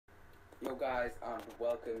Yo guys, and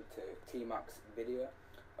welcome to T-Mac's video.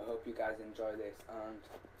 I hope you guys enjoy this and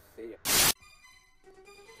see ya.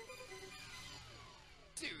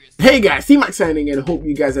 Hey guys, T-Mac signing in. Hope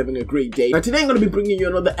you guys are having a great day. Now today I'm going to be bringing you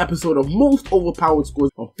another episode of most overpowered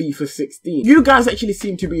scores on FIFA 16. You guys actually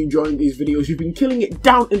seem to be enjoying these videos. You've been killing it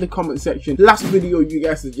down in the comment section. Last video you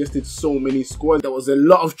guys suggested so many scores. There was a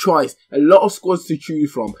lot of choice, a lot of scores to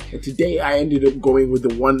choose from. And today I ended up going with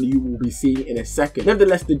the one you will be seeing in a second.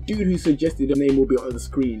 Nevertheless, the dude who suggested the name will be on the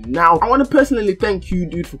screen. Now, I want to personally thank you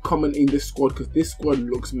dude for commenting this squad because this squad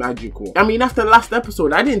looks magical. I mean, after last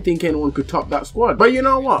episode, I didn't think anyone could top that squad. But you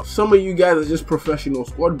know what? Some of you guys are just professional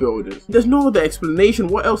squad builders. There's no other explanation.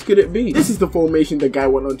 What else could it be? This is the formation the guy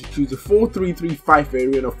went on to choose, a 4-3-3-5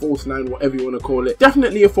 variant, a false 9, whatever you want to call it.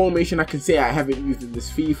 Definitely a formation I can say I haven't used in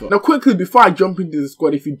this FIFA. Now quickly, before I jump into the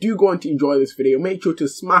squad, if you do go on to enjoy this video, make sure to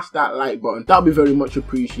smash that like button. That'll be very much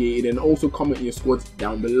appreciated, and also comment your squads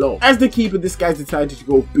down below. As the keeper, this guy's decided to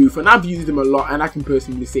go Booth, and I've used him a lot, and I can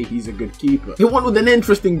personally say he's a good keeper. He went with an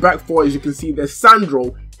interesting back four. As you can see, there's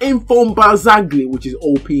Sandro, Inform Barzagli, which is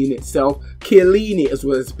OP in itself, Chiellini, as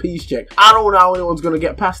well as Peace Check. I don't know how anyone's going to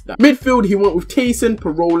get past that. Midfield, he went with Tayson,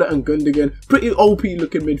 Parola and Gundogan. Pretty OP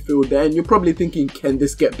looking midfield there, and you're probably thinking, can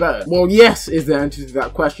this get better? Well, yes is the answer to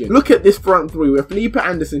that question. Look at this front three with Felipe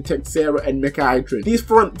Anderson, Texera and Mikaitrin. These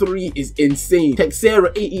front three is insane.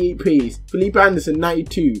 Texera 88 pace, Felipe Anderson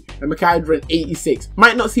 92 and Mikaitrin 86.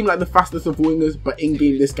 Might not seem like the fastest of wingers, but in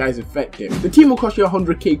game this guy's effective. The team will cost you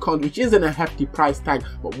 100k cons, which isn't a hefty price tag,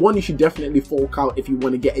 but one you should definitely fork out if you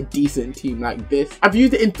want to get a decent team like this. I've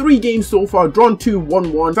used it in 3 games so far, drawn 2,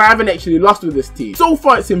 won 1, so I haven't actually lost with this team. So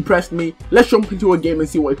far it's impressed me. Let's jump into a game and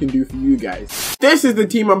see what it can do for you guys. This is the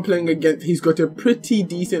team I'm playing against. He's got a pretty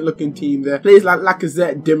decent looking team there. Players like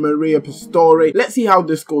Lacazette, Di Maria, Pastore. Let's see how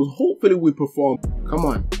this goes. Hopefully we perform. Come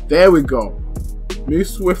on, there we go. Move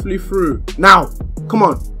swiftly through. Now, come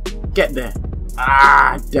on, get there.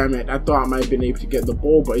 Ah, damn it. I thought I might have been able to get the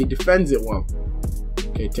ball, but he defends it well.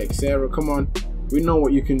 Okay, Texera, come on. We know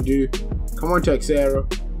what you can do. Come on, Texera.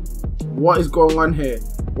 What is going on here?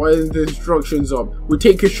 What is the instructions of? We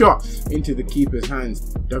take a shot into the keeper's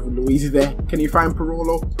hands. David Luiz is there. Can you find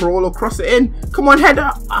Parolo? Parolo, cross it in. Come on,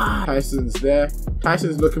 header. Ah, Tyson's there.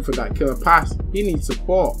 Tyson's looking for that killer pass. He needs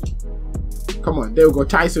support. Come on, there we go.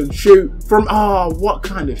 Tyson, shoot from. Oh, what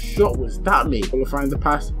kind of shot was that, mate? We'll find the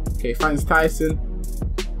pass. Okay, finds Tyson.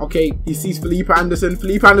 Okay, he sees Felipe Anderson.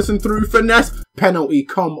 Felipe Anderson through finesse. Penalty,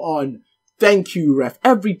 come on. Thank you, ref.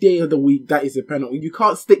 Every day of the week, that is a penalty. You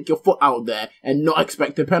can't stick your foot out there and not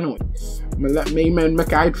expect a penalty. I'm gonna let Mayman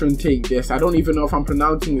Mikaitrin take this. I don't even know if I'm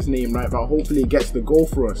pronouncing his name right, but hopefully he gets the goal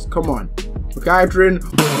for us. Come on. Mikaitrin.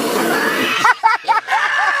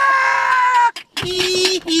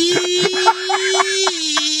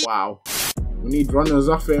 Wow. We need runners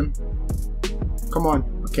off him. Come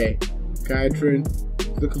on. Okay. Mikaitrin.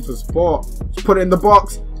 Looking for support. Just put it in the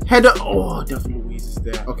box. Header. Oh, David Luiz is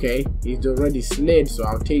there. Okay, he's already slid, so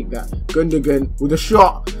I'll take that. Gundogan with a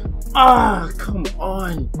shot. Ah, come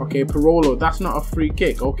on. Okay, Parolo. That's not a free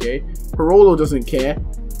kick. Okay, Parolo doesn't care.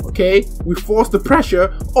 Okay, we force the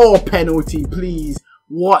pressure. Oh, penalty, please.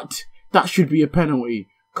 What? That should be a penalty.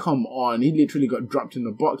 Come on, he literally got dropped in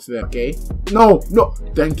the box there. Okay, no.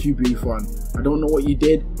 Thank you, Buffon. I don't know what you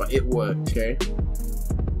did, but it worked. Okay.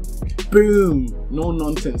 Boom! No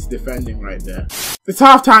nonsense defending right there. It's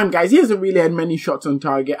half time, guys. He hasn't really had many shots on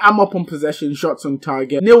target. I'm up on possession, shots on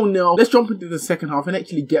target. 0-0. Let's jump into the second half and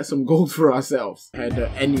actually get some goals for ourselves.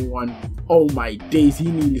 Header, anyone. Oh my days,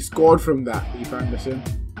 he nearly scored from that. Felipe Anderson.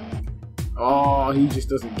 Oh, he just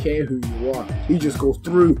doesn't care who you are. He just goes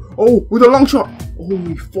through. Oh, with a long shot. Oh,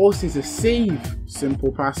 he forces a save.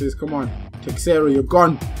 Simple passes. Come on. Texera, you're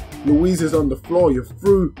gone. Luiz is on the floor. You're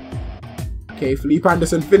through. Okay, Felipe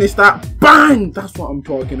Anderson finished that. Bang! That's what I'm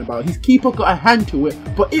talking about. His keeper got a hand to it,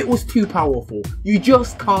 but it was too powerful. You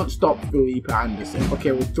just can't stop Felipe Anderson.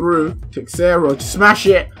 Okay, we're through. Texera, smash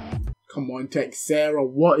it. Come on, Texera.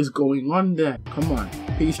 What is going on there? Come on.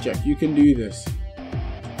 Peace check. You can do this.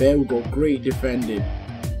 There we go. Great defending.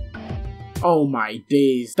 Oh my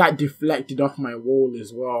days. That deflected off my wall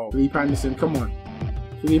as well. Felipe Anderson, come on.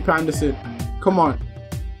 Felipe Anderson, come on.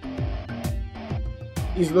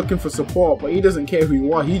 He's looking for support, but he doesn't care who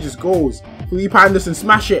you are. He just goes. Felipe Anderson,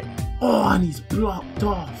 smash it. Oh, and he's blocked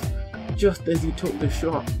off just as he took the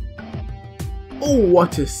shot. Oh,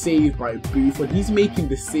 what a save by Buffon. He's making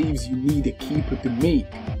the saves you need a keeper to make.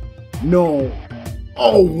 No.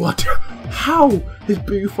 Oh, what? How has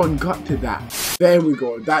Buffon got to that? There we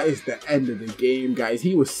go. That is the end of the game, guys.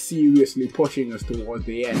 He was seriously pushing us towards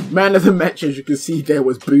the end. Man of the match, as you can see, there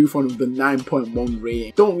was Buffon with the 9.1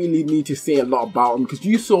 rating. Don't really need to say a lot about him because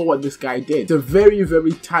you saw what this guy did. It's a very,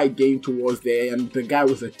 very tight game towards there, and the guy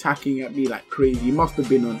was attacking at me like crazy. He must have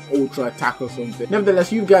been on ultra attack or something.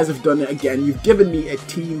 Nevertheless, you guys have done it again. You've given me a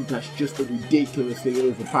team that's just ridiculously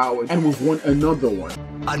overpowered, and we've won another one.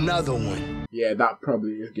 Another one. Yeah, that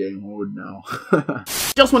probably is getting old now.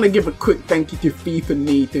 Just want to give a quick thank you to FIFA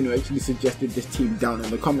Nathan, who actually suggested this team down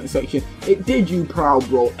in the comment section. It did you proud,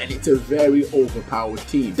 bro, and it's a very overpowered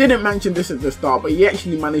team. Didn't mention this at the start, but he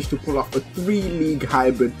actually managed to pull off a 3-league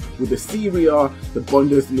hybrid with the Serie A, the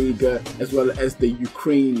Bundesliga, as well as the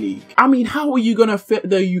Ukraine League. I mean, how are you gonna fit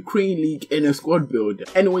the Ukraine League in a squad builder?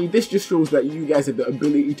 Anyway, this just shows that you guys have the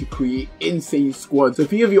ability to create insane squads. So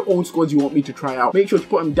if you have your own squads you want me to try out, make sure to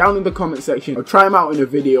put them down in the comment section or try them out in a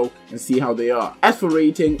video and see how they are. As for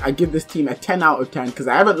rating, I give this team a 10 out of 10 because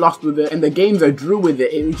I haven't lost with it, and the games I drew with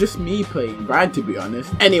it, it was just me playing bad, to be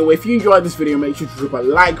honest. Anyway, if you enjoyed this video, make sure to drop a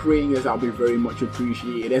like rating, as that'll be very much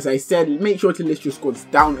appreciated. As I said, make sure to list your squads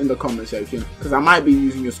down in the comment section because I might be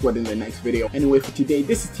using your squad in the next video. Anyway, for today,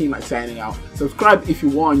 this is T-Max signing out. Subscribe if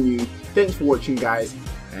you are new. Thanks for watching, guys,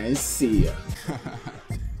 and see ya.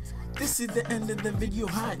 This is the end of the video,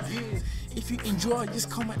 hi. If you enjoy, just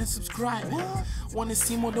comment and subscribe. Want to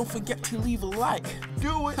see more? Don't forget to leave a like.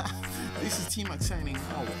 Do it. This is T-Max signing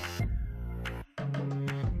out.